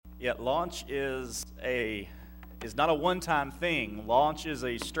Yeah, launch is not a one-time thing. Launch is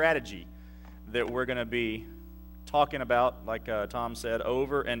a strategy that we're going to be talking about, like Tom said,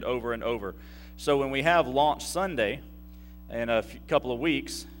 over and over and over. So when we have Launch Sunday in a couple of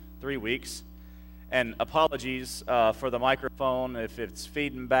weeks, 3 weeks, and apologies for the microphone if it's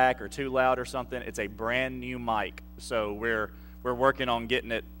feeding back or too loud or something, it's a brand new mic. So we're working on getting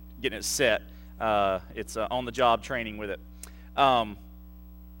it set. It's on-the-job training with it.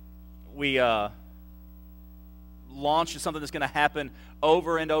 Launch is something that's going to happen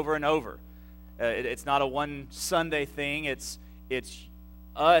over and over and over. It's not a one Sunday thing. It's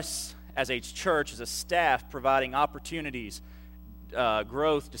us as a church, as a staff, providing opportunities,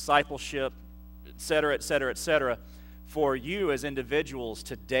 growth, discipleship, et cetera, for you as individuals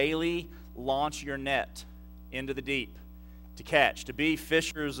to daily launch your net into the deep, to catch, to be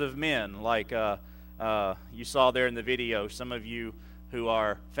fishers of men, like you saw there in the video. Some of you who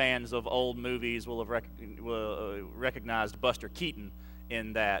are fans of old movies will have recognized Buster Keaton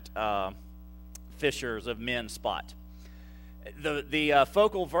in that fishers of men spot. The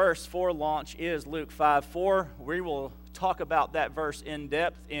focal verse for launch is Luke 5:4. We will talk about that verse in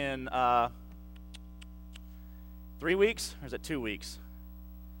depth in 3 weeks, or is it 2 weeks?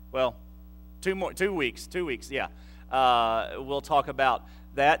 Well, 2 weeks, yeah. We'll talk about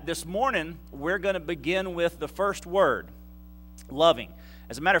that. This morning, we're going to begin with the first word, loving.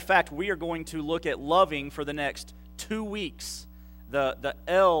 As a matter of fact, we are going to look at loving for the next 2 weeks, the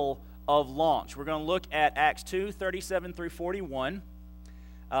L of launch. We're going to look at Acts 2:37 through 41.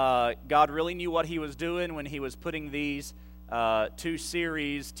 God really knew what he was doing when he was putting these two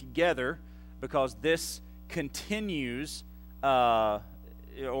series together, because this continues,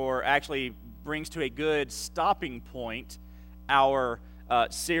 or actually brings to a good stopping point, our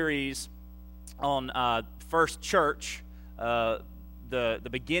series on First Church, the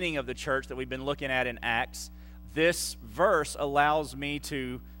beginning of the church that we've been looking at in Acts. This verse allows me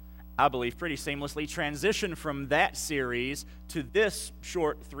to, I believe, pretty seamlessly transition from that series to this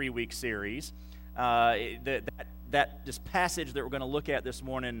short 3-week series. This passage that we're going to look at this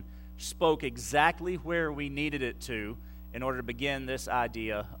morning spoke exactly where we needed it to in order to begin this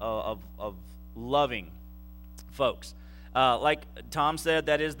idea of loving folks. Like Tom said,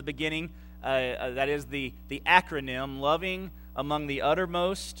 that is the beginning. That is the acronym, loving among the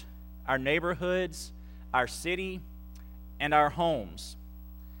uttermost, our neighborhoods, our city, and our homes.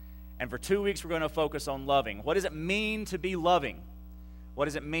 And for 2 weeks, we're going to focus on loving. What does it mean to be loving? What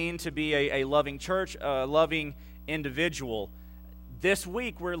does it mean to be a loving church, a loving individual? This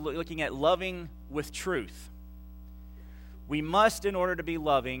week, we're looking at loving with truth. We must, in order to be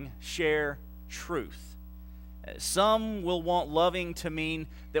loving, share truth. Some will want loving to mean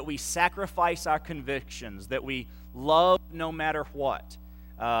that we sacrifice our convictions, that we love no matter what.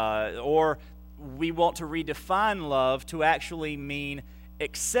 Or we want to redefine love to actually mean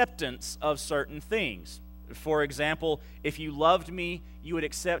acceptance of certain things. For example, if you loved me, you would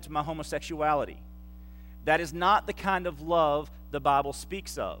accept my homosexuality. That is not the kind of love the Bible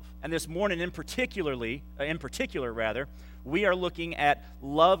speaks of. And this morning in particular, we are looking at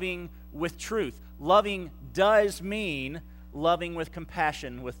loving with truth. Loving does mean loving with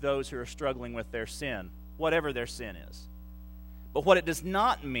compassion with those who are struggling with their sin, whatever their sin is. But what it does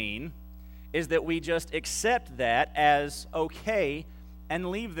not mean is that we just accept that as okay and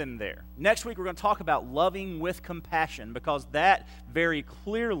leave them there. Next week, we're going to talk about loving with compassion, because that very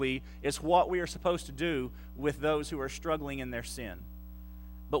clearly is what we are supposed to do with those who are struggling in their sin.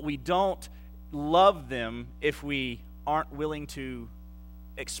 But we don't love them if we aren't willing to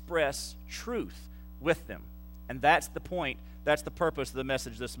express truth with them. And that's the point, that's the purpose of the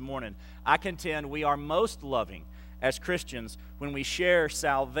message this morning. I contend we are most loving as Christians when we share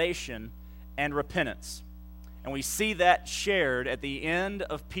salvation and repentance. And we see that shared at the end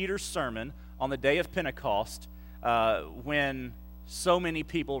of Peter's sermon on the day of Pentecost, when so many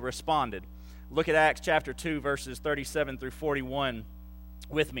people responded. Look at Acts chapter 2, verses 37 through 41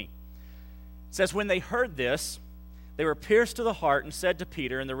 with me. It says, "When they heard this, they were pierced to the heart and said to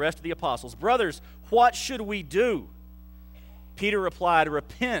Peter and the rest of the apostles, 'Brothers, what should we do?' Peter replied,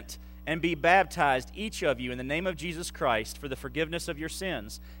 'Repent and be baptized, each of you, in the name of Jesus Christ for the forgiveness of your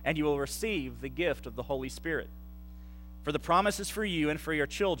sins, and you will receive the gift of the Holy Spirit. For the promise is for you and for your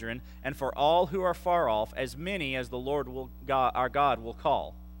children and for all who are far off, as many as the Lord our God will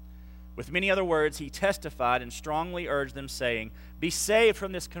call.' With many other words, he testified and strongly urged them, saying, 'Be saved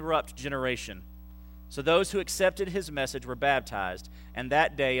from this corrupt generation.' So those who accepted his message were baptized, and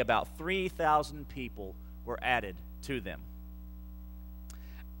that day about 3,000 people were added to them."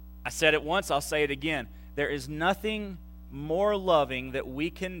 I said it once, I'll say it again. There is nothing more loving that we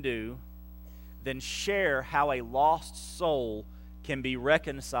can do than share how a lost soul can be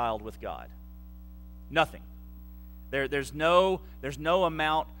reconciled with God? Nothing. There's no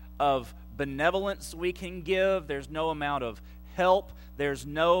amount of benevolence we can give. There's no amount of help. There's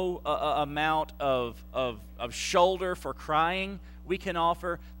no amount of shoulder for crying we can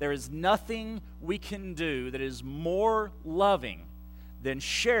offer. There is nothing we can do that is more loving than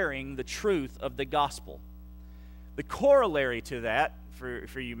sharing the truth of the gospel. The corollary to that,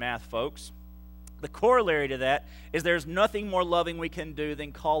 for you math folks, the corollary to that is there's nothing more loving we can do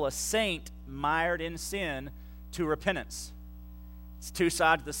than call a saint mired in sin to repentance. It's two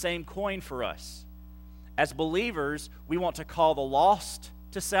sides of the same coin for us. As believers, we want to call the lost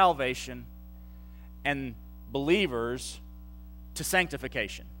to salvation and believers to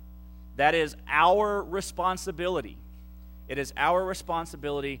sanctification. That is our responsibility. It is our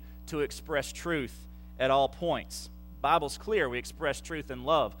responsibility to express truth at all points. The Bible's clear. We express truth in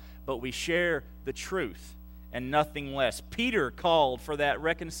love, but we share the truth and nothing less. Peter called for that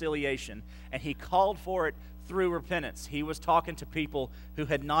reconciliation, and he called for it through repentance. He was talking to people who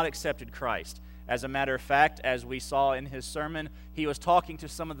had not accepted Christ. As a matter of fact, as we saw in his sermon, he was talking to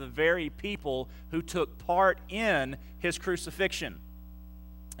some of the very people who took part in his crucifixion.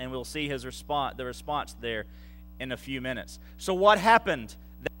 And we'll see the response there in a few minutes. So what happened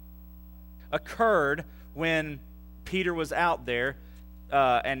that occurred when Peter was out there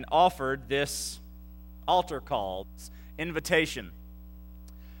and offered this altar call, this invitation?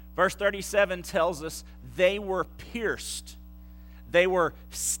 Verse 37 tells us they were pierced. They were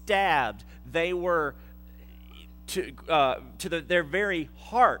stabbed. They were to their very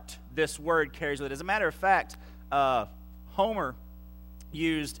heart, this word carries with it. As a matter of fact, Homer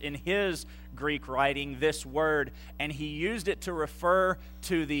used in his Greek writing this word, and he used it to refer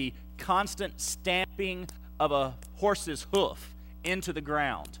to the constant stamping of a horse's hoof into the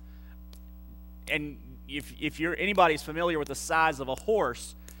ground. And if anybody's familiar with the size of a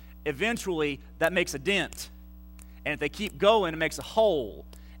horse, eventually that makes a dent. And if they keep going, it makes a hole.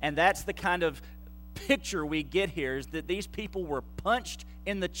 And that's the kind of picture we get here, is that these people were punched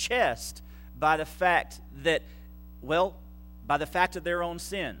in the chest by the fact of their own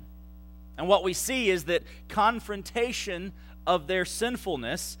sin. And what we see is that confrontation of their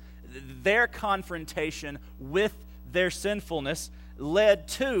sinfulness, their confrontation with their sinfulness, led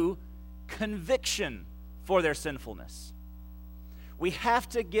to conviction for their sinfulness. We have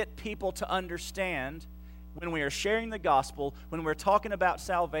to get people to understand, when we are sharing the gospel, when we're talking about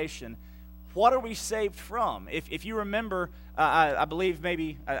salvation, what are we saved from? If you remember, I believe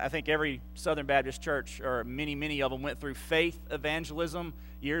I think every Southern Baptist church, or many of them, went through faith evangelism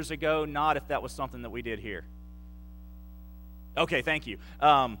years ago. Not if that was something that we did here. Okay, thank you.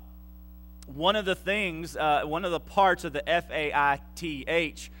 One of the parts of the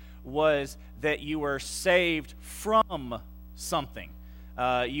FAITH was that you were saved from something.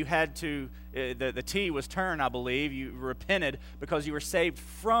 You had to, the T was turned, I believe. You repented because you were saved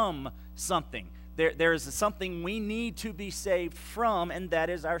from something. There is something we need to be saved from, and that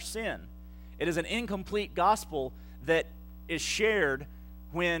is our sin. It is an incomplete gospel that is shared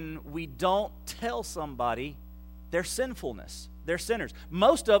when we don't tell somebody their sinfulness, their sinners.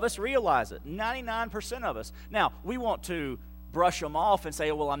 Most of us realize it, 99% of us. Now, we want to brush them off and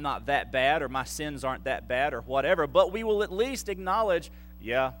say, well, I'm not that bad, or my sins aren't that bad, or whatever, but we will at least acknowledge,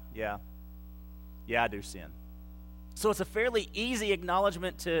 yeah, I do sin. So it's a fairly easy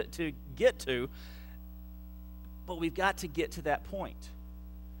acknowledgement to get to, but we've got to get to that point.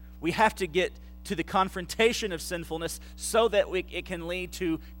 We have to get to the confrontation of sinfulness so that it can lead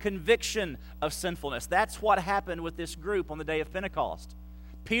to conviction of sinfulness. That's what happened with this group on the day of Pentecost.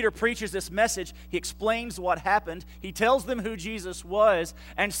 Peter preaches this message. He explains what happened. He tells them who Jesus was,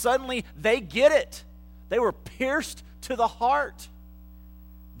 and suddenly they get it. They were pierced to the heart.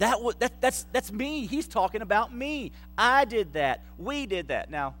 That's me. He's talking about me. I did that. We did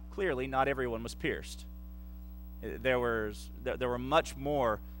that. Now, clearly, not everyone was pierced. There were much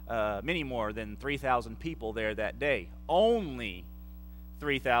more, many more than 3,000 people there that day. Only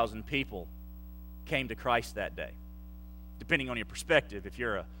 3,000 people came to Christ that day. Depending on your perspective, if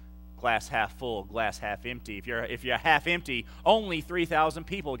you're a glass half full, glass half empty. If you're half empty, only 3,000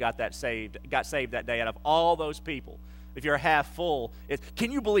 people got saved that day out of all those people. If you're half full,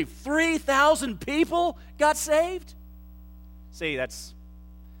 can you believe 3,000 people got saved? See, just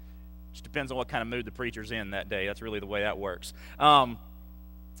depends on what kind of mood the preacher's in that day. That's really the way that works.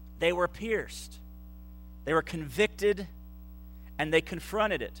 They were pierced. They were convicted, and they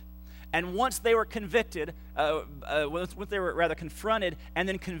confronted it. And once they were convicted, once they were rather confronted and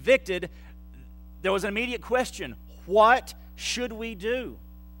then convicted, there was an immediate question: What should we do?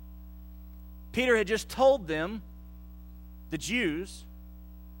 Peter had just told them, the Jews,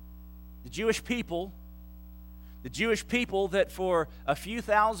 the Jewish people that for a few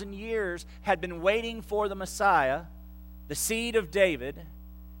thousand years had been waiting for the Messiah, the seed of David,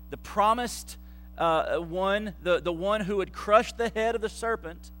 the promised one, the one who would crush the head of the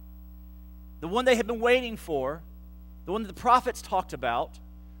serpent, the one they had been waiting for, the one that the prophets talked about,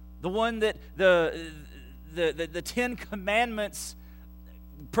 the one that the Ten Commandments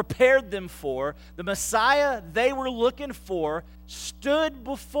prepared them for, the Messiah they were looking for, stood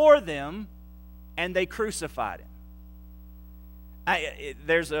before them, and they crucified him.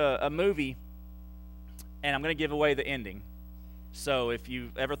 There's a movie, and I'm going to give away the ending. So if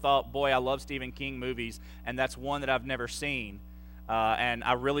you've ever thought, boy, I love Stephen King movies, and that's one that I've never seen, and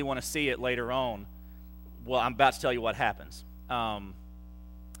I really want to see it later on, well, I'm about to tell you what happens.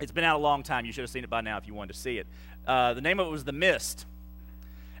 It's been out a long time. You should have seen it by now if you wanted to see it. The name of it was The Mist.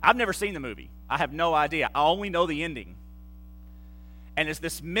 I've never seen the movie. I have no idea. I only know the ending. And it's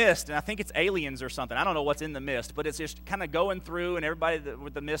this mist, and I think it's aliens or something. I don't know what's in the mist, but it's just kind of going through, and everybody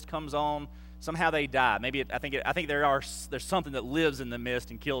with the mist comes on, somehow they die. Maybe I think there's something that lives in the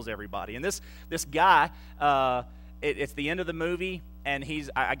mist and kills everybody. And this guy, it's the end of the movie, and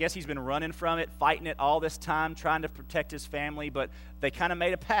I guess he's been running from it, fighting it all this time, trying to protect his family. But they kind of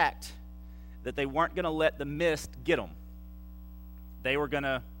made a pact that they weren't going to let the mist get them. They were going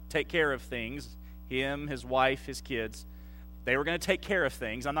to take care of things. Him, his wife, his kids. They were going to take care of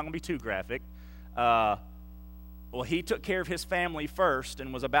things. I'm not going to be too graphic. Well, he took care of his family first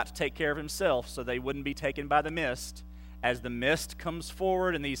and was about to take care of himself so they wouldn't be taken by the mist. As the mist comes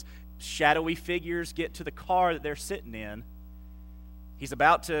forward and these shadowy figures get to the car that they're sitting in, he's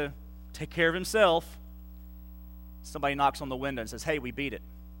about to take care of himself. Somebody knocks on the window and says, "Hey, we beat it."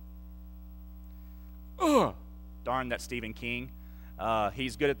 Ugh. Darn, that's Stephen King.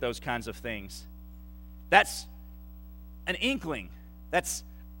 He's good at those kinds of things. That's an inkling. That's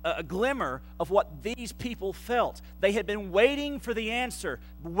a glimmer of what these people felt. They had been waiting for the answer,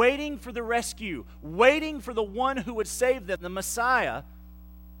 waiting for the rescue, waiting for the one who would save them, the Messiah.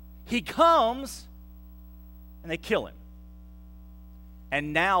 He comes, and they kill him.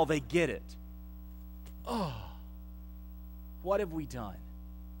 And now they get it. Oh, what have we done?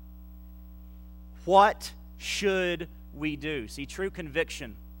 What should we do? See, true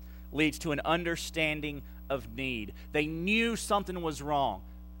conviction leads to an understanding of need. They knew something was wrong.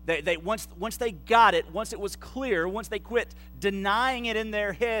 They once they got it, once it was clear, once they quit denying it in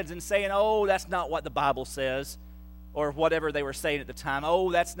their heads and saying, "Oh, that's not what the Bible says," or whatever they were saying at the time.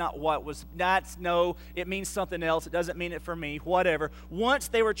 "Oh, that's not what was. No, it means something else. It doesn't mean it for me." Whatever. Once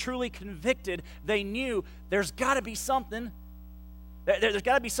they were truly convicted, they knew there's got to be something. There's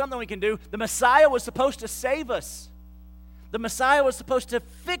got to be something we can do. The Messiah was supposed to save us. The Messiah was supposed to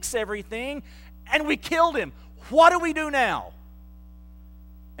fix everything, and we killed him. What do we do now?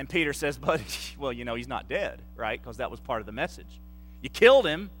 And Peter says, "But, well, he's not dead, right? Because that was part of the message. You killed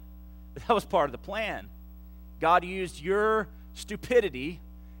him, but that was part of the plan. God used your stupidity,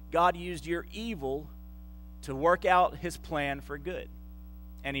 God used your evil to work out his plan for good.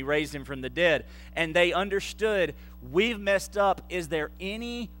 And he raised him from the dead." And they understood, we've messed up. Is there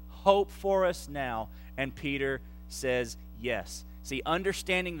any hope for us now? And Peter says, yes. See,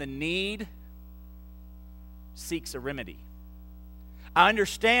 understanding the need seeks a remedy. I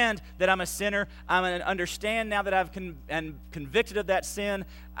understand that I'm a sinner. I understand now that I'm convicted of that sin.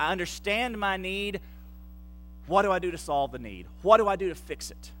 I understand my need. What do I do to solve the need? What do I do to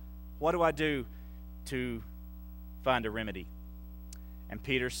fix it? What do I do to find a remedy? And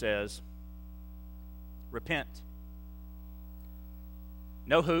Peter says, repent.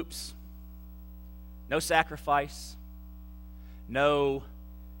 No hoops, no sacrifice, no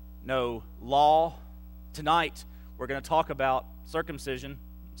law. Tonight, we're going to talk about circumcision.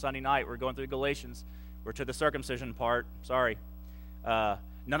 Sunday night, we're going through Galatians. We're to the circumcision part. Sorry. None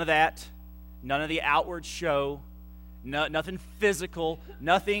of that. None of the outward show. Nothing physical.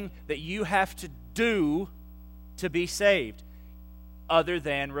 Nothing that you have to do to be saved other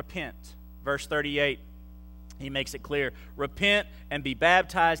than repent. Verse 38, he makes it clear. Repent and be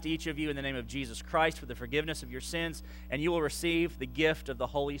baptized, each of you, in the name of Jesus Christ for the forgiveness of your sins, and you will receive the gift of the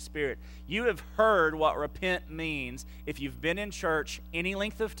Holy Spirit. You have heard what repent means. If you've been in church any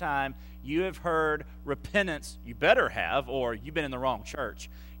length of time, you have heard repentance. You better have, or you've been in the wrong church.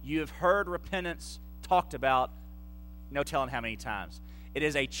 You have heard repentance talked about, no telling how many times. It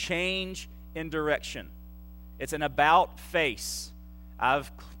is a change in direction. It's an about face.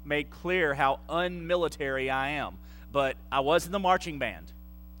 I've made clear how unmilitary I am, but I was in the marching band.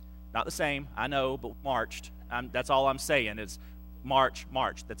 Not the same, I know, but marched. That's all I'm saying is March.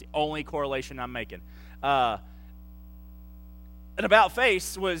 That's the only correlation I'm making. An about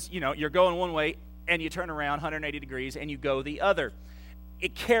face was, you're going one way and you turn around 180 degrees and you go the other.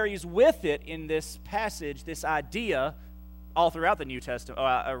 It carries with it in this passage this idea all throughout the New Testament,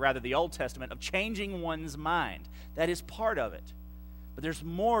 or rather the Old Testament, of changing one's mind. That is part of it. But there's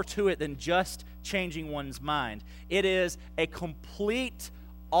more to it than just changing one's mind. It is a complete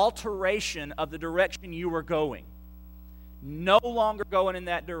alteration of the direction you were going. No longer going in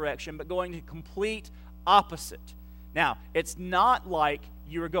that direction, but going to complete opposite. Now, it's not like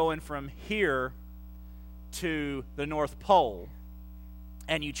you were going from here to the North Pole,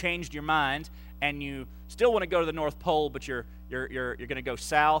 and you changed your mind, and you still want to go to the North Pole, but you're going to go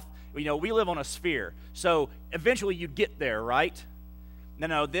south. We live on a sphere, so eventually you'd get there, right?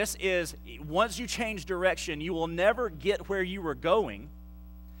 No, this is, once you change direction, you will never get where you were going.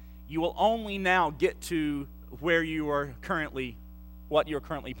 You will only now get to where you are currently, what you're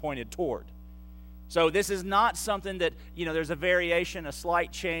currently pointed toward. So this is not something that, there's a variation, a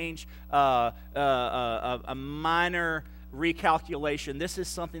slight change, a minor recalculation. This is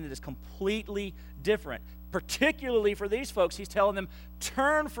something that is completely different. Particularly for these folks, he's telling them,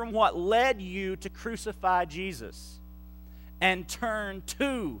 turn from what led you to crucify Jesus and turn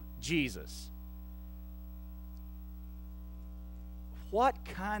to Jesus. What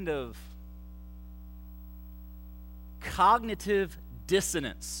kind of cognitive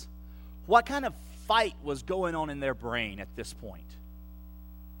dissonance, what kind of fight was going on in their brain at this point?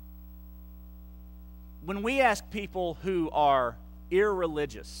 When we ask people who are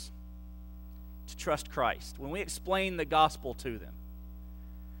irreligious to trust Christ, when we explain the gospel to them,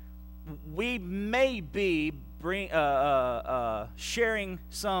 we may be sharing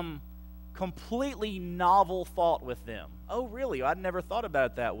some completely novel thought with them. Oh, really? I'd never thought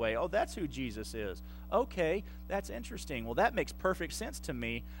about it that way. Oh, that's who Jesus is. Okay, that's interesting. Well, that makes perfect sense to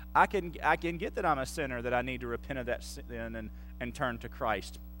me. I can get that I'm a sinner, that I need to repent of that sin and turn to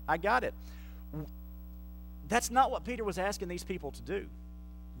Christ. I got it. That's not what Peter was asking these people to do.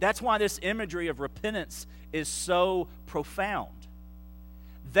 That's why this imagery of repentance is so profound.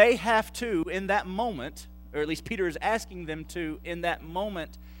 They have to, in that moment, or at least Peter is asking them to, in that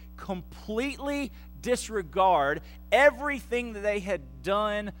moment, completely disregard everything that they had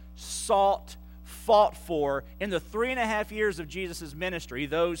done, sought, fought for in the 3.5 years of Jesus' ministry,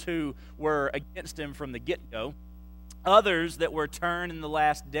 those who were against him from the get-go, others that were turned in the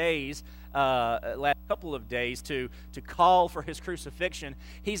last couple of days to call for his crucifixion.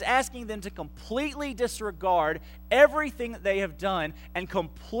 He's asking them to completely disregard everything that they have done and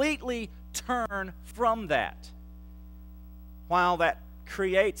completely turn from that. While that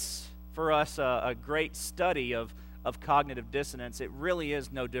creates for us a great study of cognitive dissonance, it really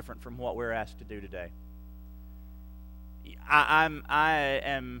is no different from what we're asked to do today. I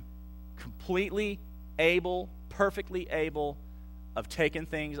am completely able, perfectly able of taking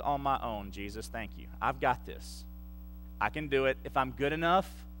things on my own. Jesus, thank you. I've got this. I can do it if I'm good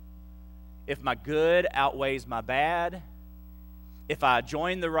enough, if my good outweighs my bad, if I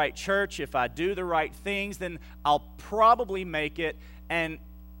join the right church, if I do the right things, then I'll probably make it. And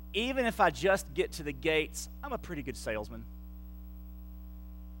even if I just get to the gates, I'm a pretty good salesman.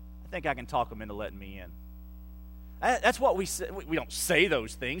 I think I can talk them into letting me in. That's what we say. We don't say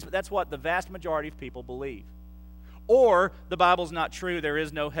those things, but that's what the vast majority of people believe. Or the Bible's not true, there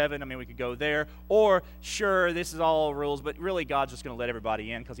is no heaven, we could go there. Or, sure, this is all rules, but really God's just going to let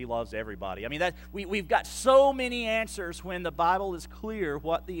everybody in because he loves everybody. We've got so many answers when the Bible is clear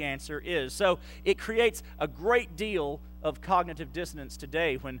what the answer is. So it creates a great deal of cognitive dissonance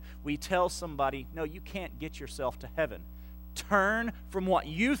today when we tell somebody, no, you can't get yourself to heaven. Turn from what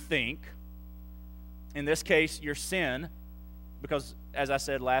you think, in this case, your sin, because, as I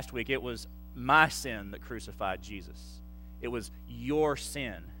said last week, it was my sin that crucified Jesus. It was your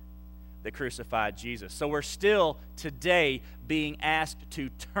sin that crucified Jesus. So we're still today being asked to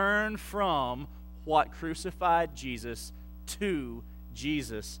turn from what crucified Jesus to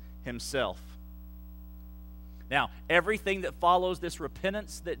Jesus himself. Now, everything that follows this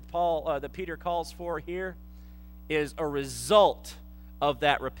repentance that Peter calls for here is a result of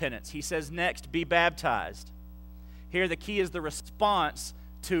that repentance. He says next, be baptized. Here the key is the response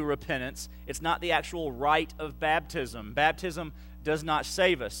to repentance. It's not the actual rite of baptism. Baptism does not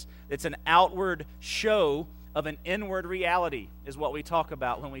save us. It's an outward show of an inward reality, is what we talk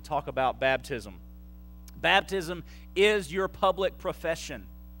about when we talk about baptism. Baptism is your public profession.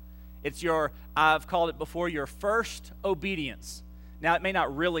 It's I've called it before, your first obedience. Now, it may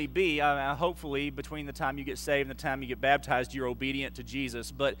not really be. Hopefully, between the time you get saved and the time you get baptized, you're obedient to Jesus.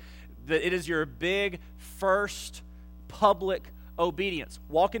 But That it is your big first public obedience.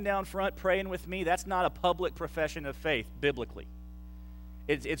 Walking down front, praying with me, that's not a public profession of faith, biblically.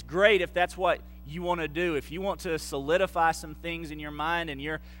 It's great if that's what you want to do. If you want to solidify some things in your mind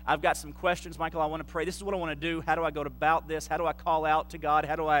and I've got some questions, Michael, I want to pray. This is what I want to do. How do I go about this? How do I call out to God?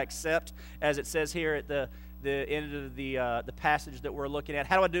 How do I accept, as it says here at the end of the passage that we're looking at?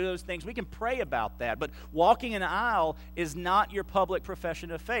 How do I do those things? We can pray about that. But walking an aisle is not your public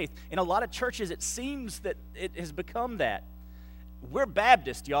profession of faith. In a lot of churches, it seems that it has become that. We're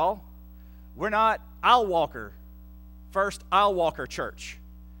Baptist, y'all. We're not aisle walker. First aisle walker church.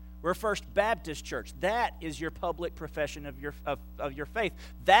 We're First Baptist Church. That is your public profession of your faith.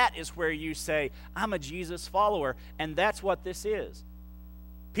 That is where you say, I'm a Jesus follower, and that's what this is.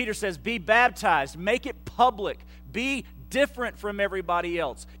 Peter says, be baptized. Make it public. Be different from everybody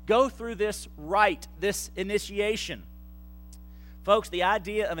else. Go through this rite, this initiation. Folks, the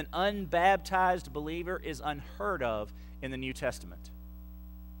idea of an unbaptized believer is unheard of in the New Testament.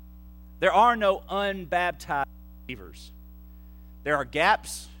 There are no unbaptized believers. There are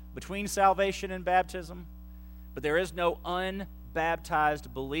gaps between salvation and baptism, but there is no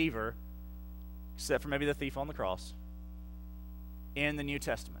unbaptized believer, except for maybe the thief on the cross, in the New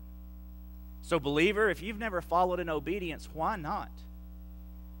Testament. So believer, if you've never followed in obedience, why not?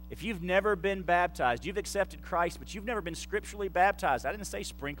 If you've never been baptized, you've accepted Christ, but you've never been scripturally baptized. I didn't say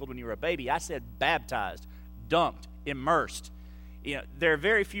sprinkled when you were a baby. I said baptized, dunked, immersed. There are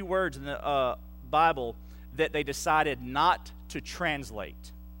very few words in the Bible that they decided not to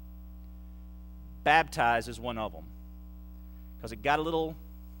translate. Baptize is one of them, because it got a little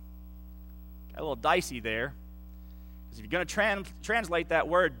dicey there. Because if you're going to translate that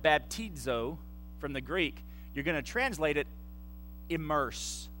word baptizo from the Greek, you're going to translate it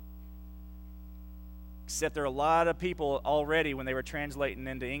immerse. Except there are a lot of people already, when they were translating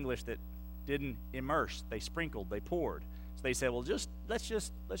into English, that didn't immerse. They sprinkled, they poured. So they said, well, let's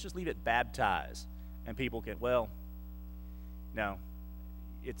just leave it baptize. And people can, well, no.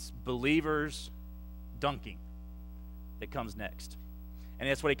 It's believers dunking that comes next. And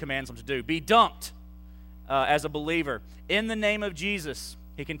that's what he commands them to do. Be dunked as a believer in the name of Jesus.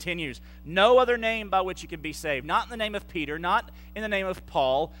 He continues, no other name by which you can be saved. Not in the name of Peter, not in the name of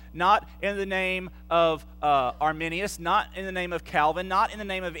Paul, not in the name of Arminius, not in the name of Calvin, not in the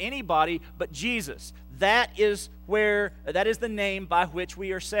name of anybody but Jesus. That is the name by which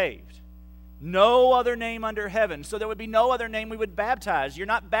we are saved. No other name under heaven. So there would be no other name we would baptize. You're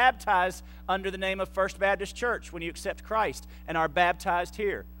not baptized under the name of First Baptist Church when you accept Christ and are baptized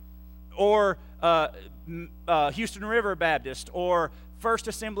here. Or Houston River Baptist, or First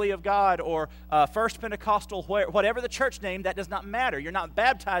Assembly of God, or First Pentecostal, whatever the church name, that does not matter. You're not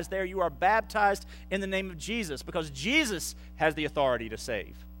baptized there. You are baptized in the name of Jesus, because Jesus has the authority to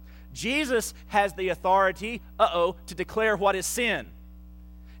save. Jesus has the authority, to declare what is sin.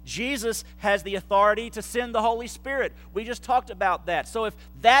 Jesus has the authority to send the Holy Spirit. We just talked about that. So if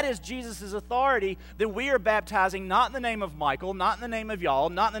that is Jesus' authority, then we are baptizing not in the name of Michael, not in the name of y'all,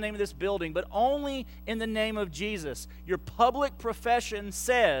 not in the name of this building, but only in the name of Jesus. Your public profession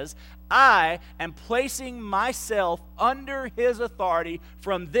says, I am placing myself under his authority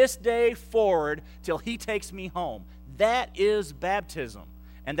from this day forward till he takes me home. That is baptism.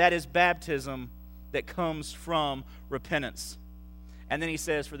 And that is baptism that comes from repentance. And then he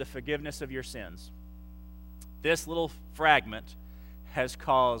says, for the forgiveness of your sins. This little fragment has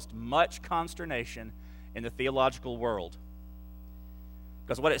caused much consternation in the theological world.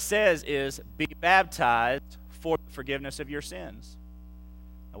 Because what it says is, be baptized for the forgiveness of your sins.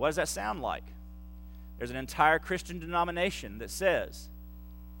 Now, what does that sound like? There's an entire Christian denomination that says,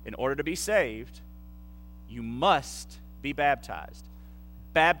 in order to be saved, you must be baptized.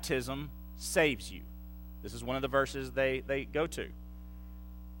 Baptism saves you. This is one of the verses they go to.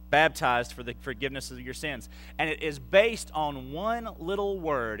 Baptized for the forgiveness of your sins. And it is based on one little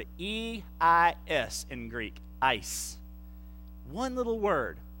word, E-I-S in Greek, eis. One little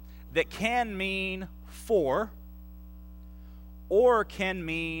word that can mean for or can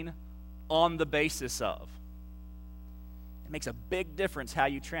mean on the basis of. It makes a big difference how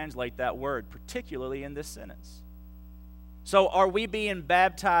you translate that word, particularly in this sentence. So are we being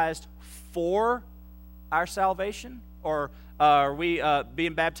baptized for our salvation? Or are we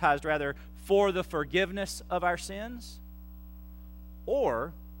being baptized, rather, for the forgiveness of our sins?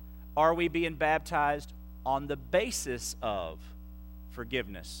 Or are we being baptized on the basis of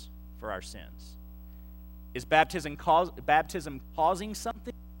forgiveness for our sins? Is baptism causing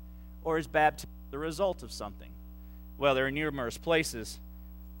something, or is baptism the result of something? Well, there are numerous places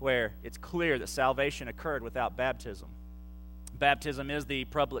where it's clear that salvation occurred without baptism. Baptism is the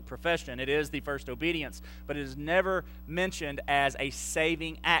public profession. It is the first obedience. But it is never mentioned as a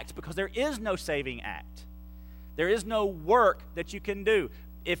saving act because there is no saving act. There is no work that you can do.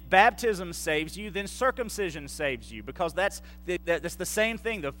 If baptism saves you, then circumcision saves you because that's the same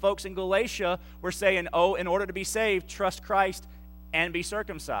thing. The folks in Galatia were saying, oh, in order to be saved, trust Christ and be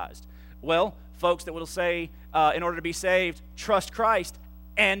circumcised. Well, folks that will say, in order to be saved, trust Christ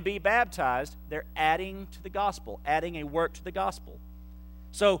and be baptized, they're adding to the gospel, adding a work to the gospel.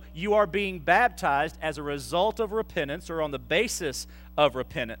 So you are being baptized as a result of repentance or on the basis of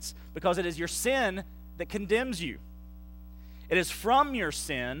repentance because it is your sin that condemns you. It is from your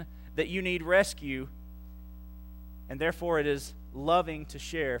sin that you need rescue, and therefore it is loving to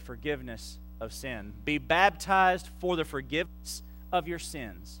share forgiveness of sin. Be baptized for the forgiveness of your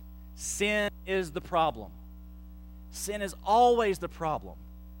sins. Sin is the problem. Sin is always the problem.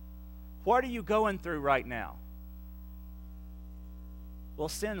 What are you going through right now? Well,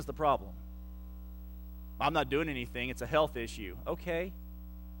 sin's the problem. I'm not doing anything. It's a health issue. Okay.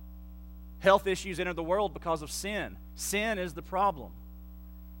 Health issues enter the world because of sin. Sin is the problem.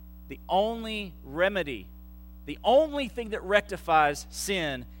 The only remedy, the only thing that rectifies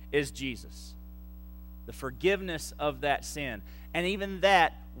sin is Jesus. The forgiveness of that sin. And even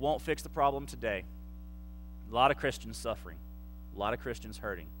that won't fix the problem today. A lot of Christians suffering. A lot of Christians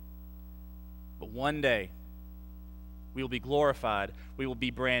hurting. But one day, we will be glorified. We will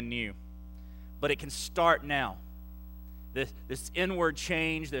be brand new. But it can start now. This inward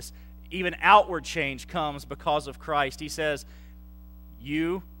change, this even outward change comes because of Christ. He says,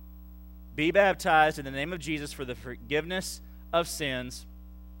 you be baptized in the name of Jesus for the forgiveness of sins,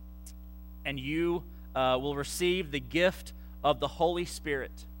 and you will receive the gift of the Holy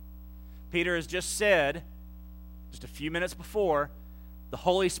Spirit. Peter has just said, just a few minutes before, the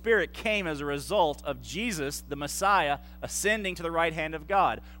Holy Spirit came as a result of Jesus, the Messiah, ascending to the right hand of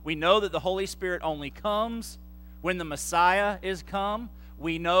God. We know that the Holy Spirit only comes when the Messiah is come.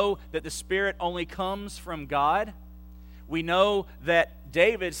 We know that the Spirit only comes from God. We know that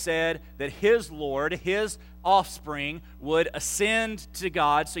David said that his Lord, his offspring, would ascend to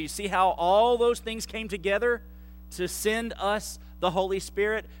God. So you see how all those things came together to send us the Holy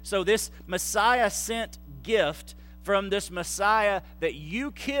Spirit? So this Messiah-sent gift from this Messiah that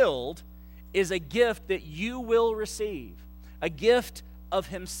you killed is a gift that you will receive. A gift of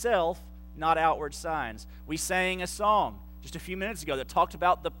himself, not outward signs. We sang a song just a few minutes ago that talked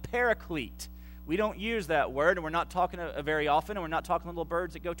about the paraclete. We don't use that word, and we're not talking very often, and we're not talking little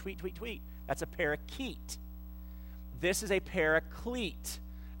birds that go tweet, tweet, tweet. That's a parakeet. This is a paraclete.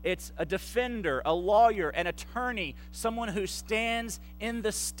 It's a defender, a lawyer, an attorney, someone who stands in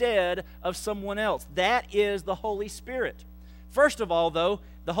the stead of someone else. That is the Holy Spirit. First of all, though,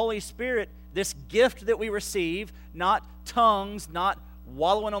 the Holy Spirit, this gift that we receive, not tongues, not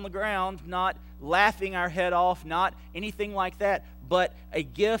wallowing on the ground, not laughing our head off, not anything like that, but a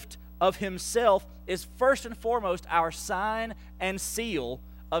gift of himself is first and foremost our sign and seal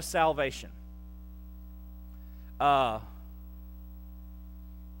of salvation.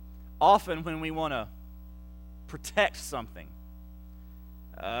 Often when we want to protect something,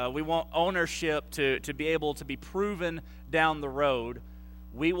 we want ownership to be able to be proven down the road,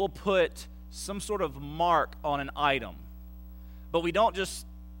 we will put some sort of mark on an item. But we don't just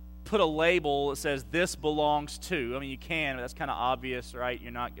put a label that says this belongs to. I mean, you can, but that's kind of obvious, right?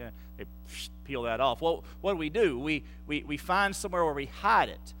 You're not going to peel that off. Well, what do? We find somewhere where we hide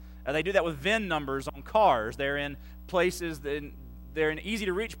it. They do that with VIN numbers on cars. They're in places that they're in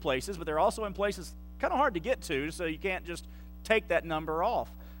easy-to-reach places, but they're also in places kind of hard to get to, so you can't just take that number off.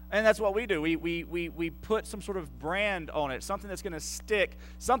 And that's what we do. We put some sort of brand on it, something that's going to stick,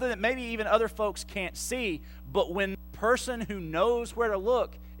 something that maybe even other folks can't see, but when the person who knows where to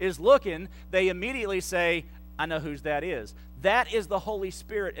look is looking, they immediately say, I know whose that is. That is the Holy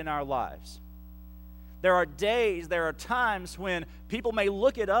Spirit in our lives. There are days, there are times when people may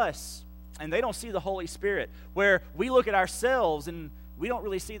look at us and they don't see the Holy Spirit, where we look at ourselves and we don't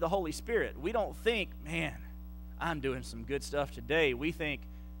really see the Holy Spirit. We don't think, man, I'm doing some good stuff today. We think,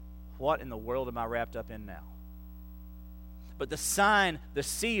 what in the world am I wrapped up in now? But the sign, the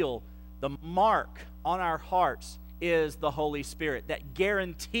seal, the mark on our hearts is the Holy Spirit. That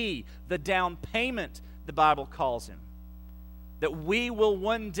guarantee, the down payment, the Bible calls him. That we will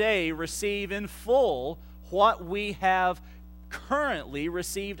one day receive in full what we have currently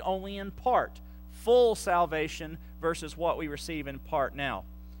received only in part. Full salvation versus what we receive in part now.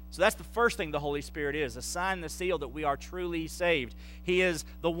 So that's the first thing the Holy Spirit is, a sign, the seal that we are truly saved. He is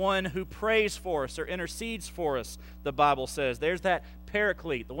the one who prays for us or intercedes for us, the Bible says. There's that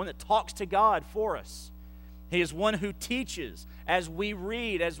paraclete, the one that talks to God for us. He is one who teaches as we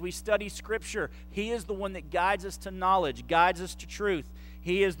read, as we study Scripture. He is the one that guides us to knowledge, guides us to truth.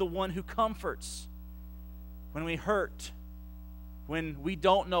 He is the one who comforts. When we hurt, when we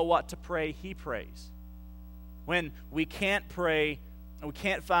don't know what to pray, He prays. When we can't pray, and we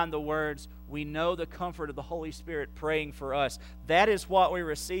can't find the words, we know the comfort of the Holy Spirit praying for us. That is what we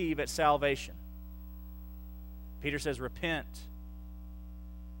receive at salvation. Peter says, repent,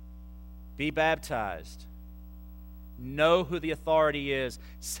 be baptized, know who the authority is,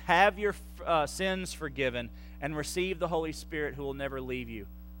 have your sins forgiven, and receive the Holy Spirit who will never leave you,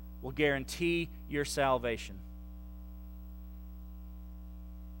 will guarantee your salvation.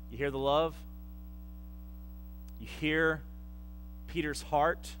 You hear the love? You hear Peter's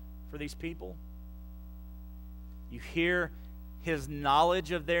heart for these people? You hear his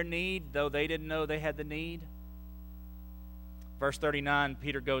knowledge of their need, though they didn't know they had the need? Verse 39,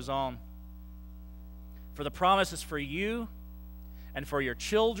 Peter goes on. For the promise is for you and for your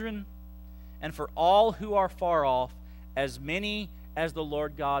children and for all who are far off, as many as the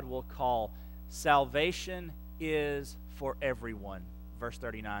Lord God will call. Salvation is for everyone, verse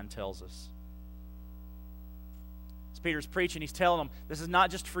 39 tells us. As Peter's preaching, he's telling them, this is not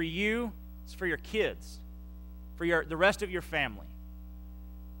just for you, it's for your kids, for the rest of your family.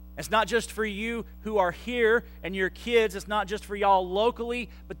 It's not just for you who are here and your kids. It's not just for y'all locally,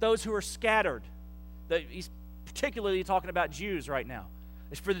 but those who are scattered. He's particularly talking about Jews right now.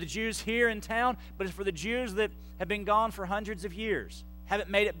 It's for the Jews here in town, but it's for the Jews that have been gone for hundreds of years, haven't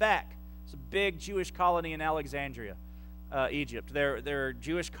made it back. It's a big Jewish colony in Alexandria, Egypt. There are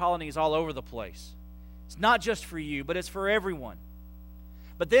Jewish colonies all over the place. It's not just for you, but it's for everyone.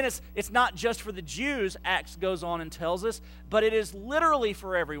 But then it's not just for the Jews, Acts goes on and tells us, but it is literally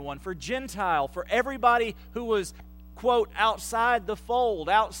for everyone, for Gentile, for everybody who was, quote, outside the fold,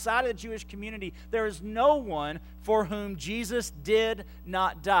 outside of the Jewish community. There is no one for whom Jesus did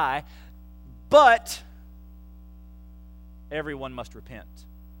not die, but everyone must repent.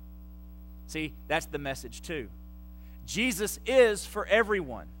 See, that's the message too. Jesus is for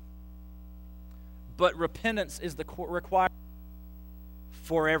everyone, but repentance is the requirement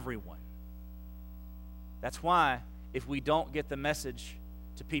for everyone. That's why if we don't get the message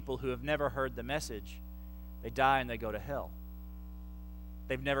to people who have never heard the message, they die and they go to hell.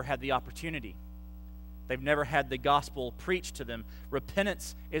 They've never had the opportunity. They've never had the gospel preached to them.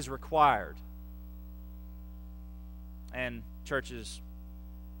 Repentance is required. And churches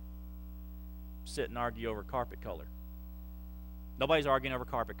sit and argue over carpet color. Nobody's arguing over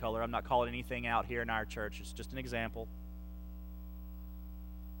carpet color. I'm not calling anything out here in our church. It's just an example.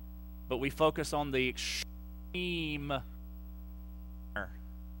 But we focus on the extreme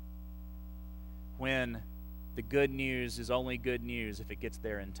when the good news is only good news if it gets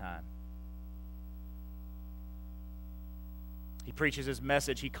there in time. He preaches his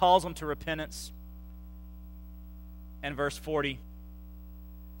message. He calls them to repentance. And verse 40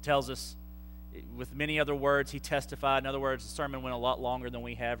 tells us, with many other words, he testified. In other words, the sermon went a lot longer than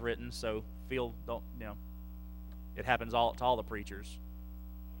we have written, so it happens to all the preachers.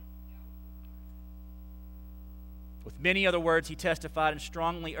 With many other words, he testified and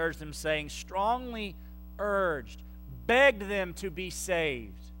strongly urged them, saying, strongly urged, begged them to be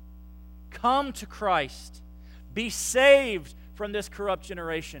saved. Come to Christ. Be saved from this corrupt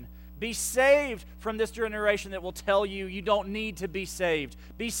generation. Be saved from this generation that will tell you you don't need to be saved.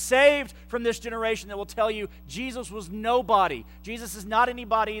 Be saved from this generation that will tell you Jesus was nobody. Jesus is not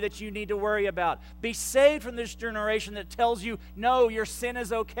anybody that you need to worry about. Be saved from this generation that tells you, no, your sin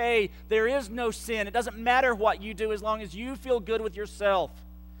is okay. There is no sin. It doesn't matter what you do as long as you feel good with yourself.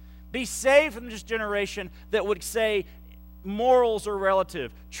 Be saved from this generation that would say morals are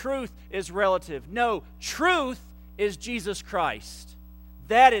relative. Truth is relative. No, truth is Jesus Christ.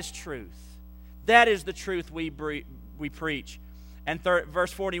 That is truth. That is the truth we preach. And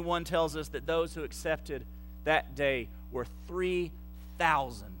verse 41 tells us that those who accepted that day were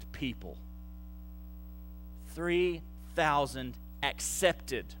 3,000 people. 3,000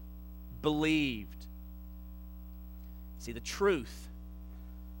 accepted, believed. See, the truth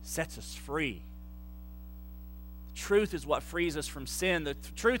sets us free. The truth is what frees us from sin. The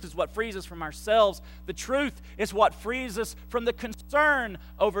truth is what frees us from ourselves. The truth is what frees us from the concern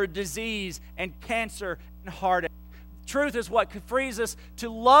over disease and cancer and heartache. Truth is what frees us to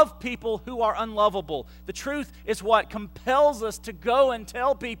love people who are unlovable. The truth is what compels us to go and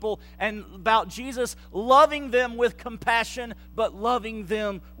tell people about Jesus, loving them with compassion, but loving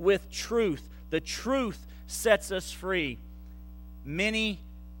them with truth. The truth sets us free. Many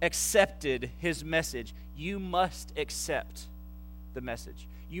accepted his message. You must accept the message.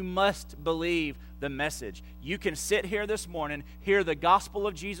 You must believe the message. You can sit here this morning, hear the gospel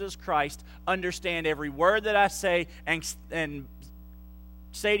of Jesus Christ, understand every word that I say, and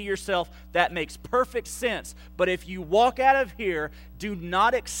say to yourself, that makes perfect sense. But if you walk out of here, do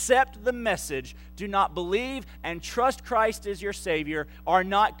not accept the message, do not believe and trust Christ as your Savior, are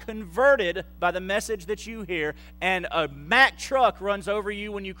not converted by the message that you hear, and a Mack truck runs over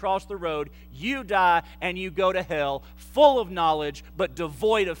you when you cross the road, you die and you go to hell, full of knowledge but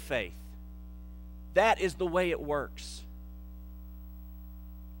devoid of faith. That is the way it works.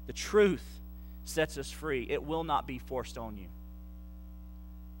 The truth sets us free. It will not be forced on you.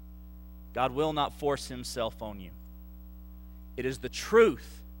 God will not force himself on you. It is the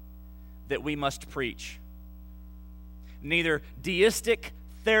truth that we must preach. Neither deistic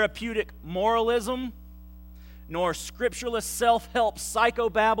therapeutic moralism, nor scriptureless self-help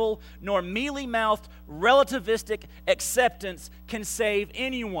psychobabble, nor mealy-mouthed relativistic acceptance can save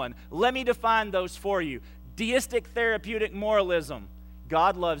anyone. Let me define those for you. Deistic therapeutic moralism.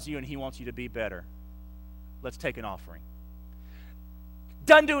 God loves you and he wants you to be better. Let's take an offering.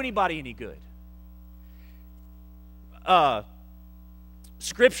 Doesn't do anybody any good.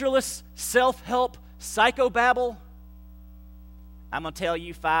 Scriptureless self-help psychobabble. I'm going to tell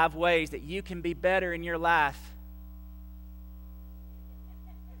you 5 ways that you can be better in your life.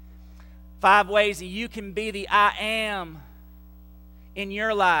 5 ways that you can be the I am in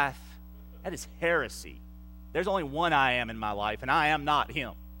your life. That is heresy. There's only one I am in my life, and I am not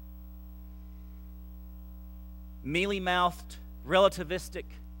him. Mealy-mouthed relativistic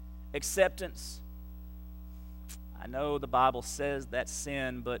acceptance. I know the Bible says that's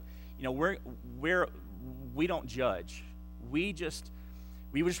sin, but we don't judge. We just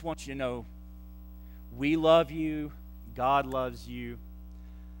want you to know we love you, God loves you.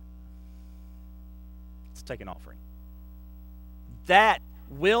 Let's take an offering. That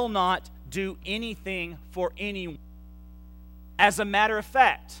will not do anything for anyone. As a matter of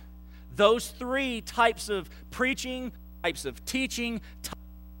fact, those 3 types of preaching, types of teaching, types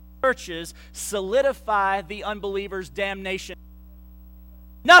of churches solidify the unbeliever's damnation.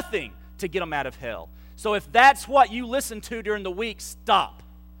 Nothing to get them out of hell. So if that's what you listen to during the week, stop.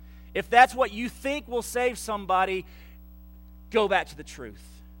 If that's what you think will save somebody, go back to the truth.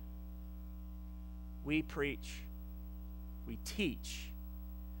 We preach, we teach,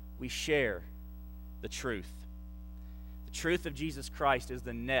 we share the truth. The truth of Jesus Christ is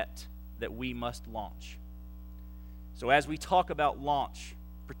the net that we must launch. So as we talk about launch,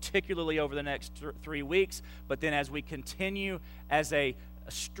 particularly over the next 3 weeks, but then as we continue as a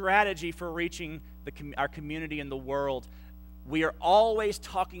strategy for reaching our community in the world, we are always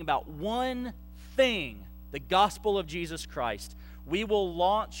talking about one thing, the gospel of Jesus Christ. We will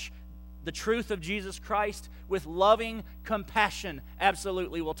launch the truth of Jesus Christ with loving compassion.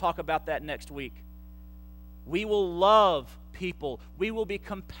 Absolutely, we'll talk about that next week. We will love people. We will be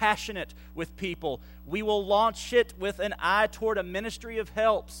compassionate with people. We will launch it with an eye toward a ministry of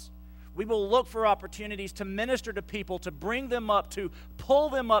helps. We will look for opportunities to minister to people, to bring them up, to pull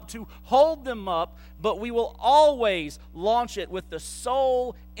them up, to hold them up, but we will always launch it with the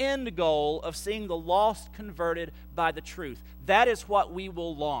sole end goal of seeing the lost converted by the truth. That is what we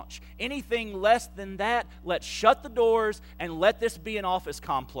will launch. Anything less than that, let's shut the doors and let this be an office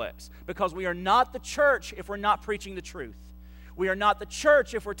complex, because we are not the church if we're not preaching the truth. We are not the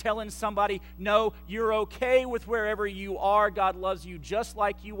church if we're telling somebody, no, you're okay with wherever you are. God loves you just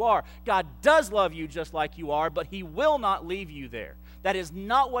like you are. God does love you just like you are, but he will not leave you there. That is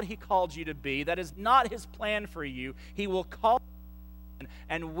not what he called you to be. That is not his plan for you. He will call you,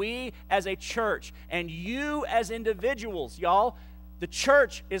 and we as a church, and you as individuals, y'all, the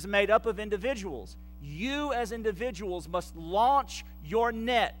church is made up of individuals. You as individuals must launch your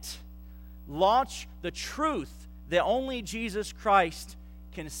net. Launch the truth that only Jesus Christ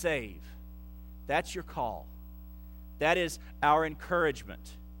can save. That's your call. That is our encouragement.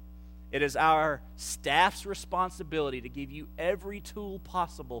 It is our staff's responsibility to give you every tool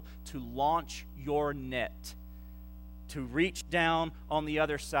possible to launch your net, to reach down on the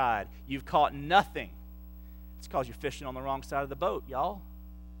other side. You've caught nothing. It's because you're fishing on the wrong side of the boat, y'all.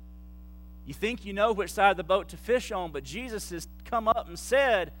 You think you know which side of the boat to fish on, but Jesus has come up and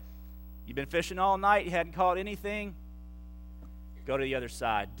said, you've been fishing all night, you hadn't caught anything? Go to the other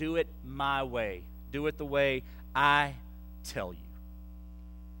side. Do it my way. Do it the way I tell you.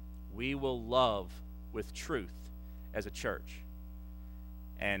 We will love with truth as a church.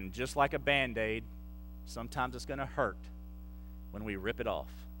 And just like a Band-Aid, sometimes it's going to hurt when we rip it off.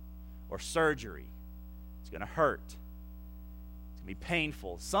 Or surgery, it's going to hurt. It's going to be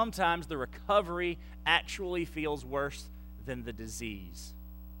painful. Sometimes the recovery actually feels worse than the disease.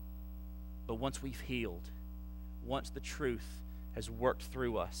 But once we've healed, once the truth has worked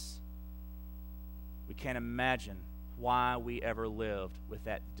through us, we can't imagine why we ever lived with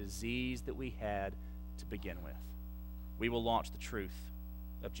that disease that we had to begin with. We will launch the truth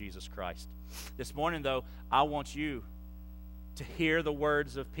of Jesus Christ. This morning, though, I want you to hear the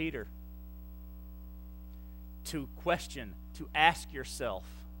words of Peter, to question, to ask yourself,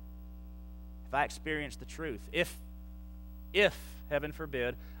 if I experience the truth, if, heaven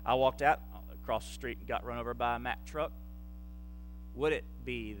forbid, I walked out across the street and got run over by a Mack truck, would it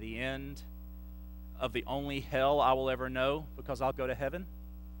be the end of the only hell I will ever know because I'll go to heaven?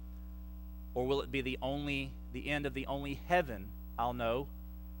 Or will it be the end of the only heaven I'll know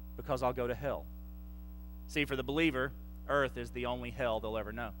because I'll go to hell? See, for the believer, earth is the only hell they'll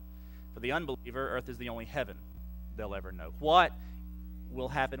ever know. For the unbeliever, earth is the only heaven they'll ever know. What will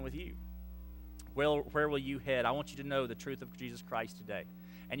happen with you? Where will you head? I want you to know the truth of Jesus Christ today.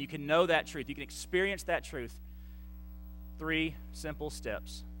 And you can know that truth. You can experience that truth. 3 simple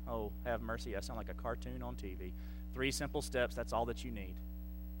steps. Oh, have mercy. I sound like a cartoon on TV. 3 simple steps. That's all that you need.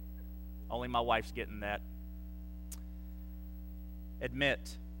 Only my wife's getting that.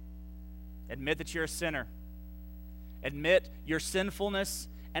 Admit. Admit that you're a sinner. Admit your sinfulness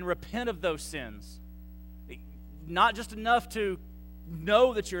and repent of those sins. Not just enough to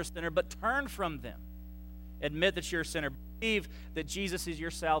know that you're a sinner, but turn from them. Admit that you're a sinner. Believe that Jesus is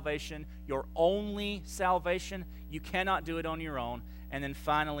your salvation, your only salvation. You cannot do it on your own. And then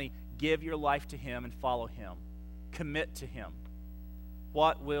finally, give your life to Him and follow Him. Commit to Him.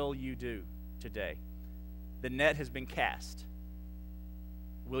 What will you do today? The net has been cast.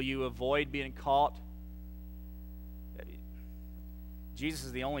 Will you avoid being caught? Jesus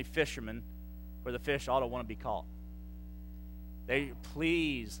is the only fisherman where the fish ought to want to be caught.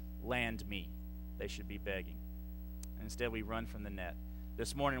 Please land me, they should be begging. And instead we run from the net.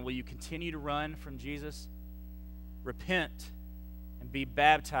 This morning, will you continue to run from Jesus? Repent and be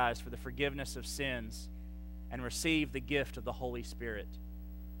baptized for the forgiveness of sins and receive the gift of the Holy Spirit.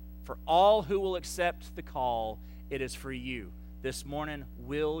 For all who will accept the call, it is for you. This morning,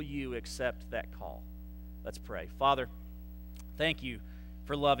 will you accept that call? Let's pray. Father, thank you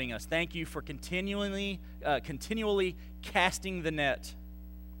for loving us. Thank you for continually casting the net.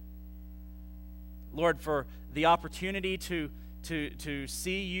 Lord, for the opportunity to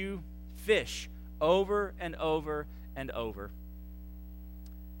see you fish over and over and over.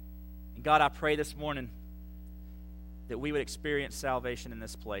 And God, I pray this morning that we would experience salvation in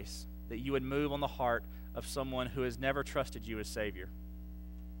this place, that you would move on the heart of someone who has never trusted you as Savior.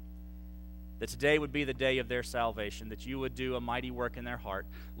 That today would be the day of their salvation, that you would do a mighty work in their heart.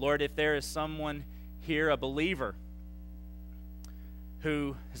 Lord, if there is someone here, a believer,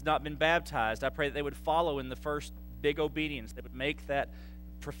 who has not been baptized, I pray that they would follow in the first big obedience. They would make that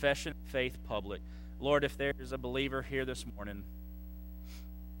profession of faith public. Lord, if there is a believer here this morning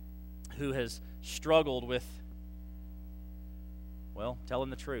who has struggled with, well, telling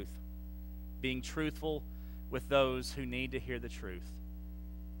the truth, being truthful with those who need to hear the truth.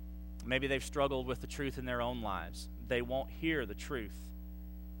 Maybe they've struggled with the truth in their own lives. They won't hear the truth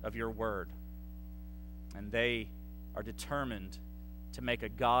of your word. And they are determined to make a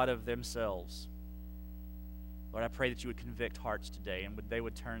god of themselves. Lord, I pray that you would convict hearts today and they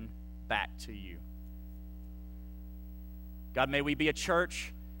would turn back to you. God, may we be a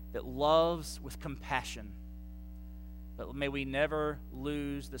church that loves with compassion. But may we never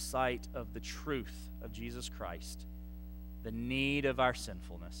lose the sight of the truth of Jesus Christ, the need of our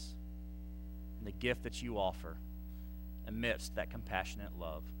sinfulness, and the gift that you offer amidst that compassionate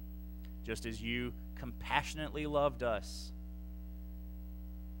love. Just as you compassionately loved us,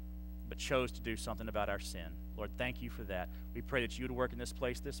 but chose to do something about our sin. Lord, thank you for that. We pray that you would work in this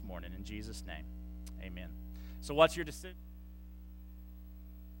place this morning. In Jesus' name, amen. So what's your decision?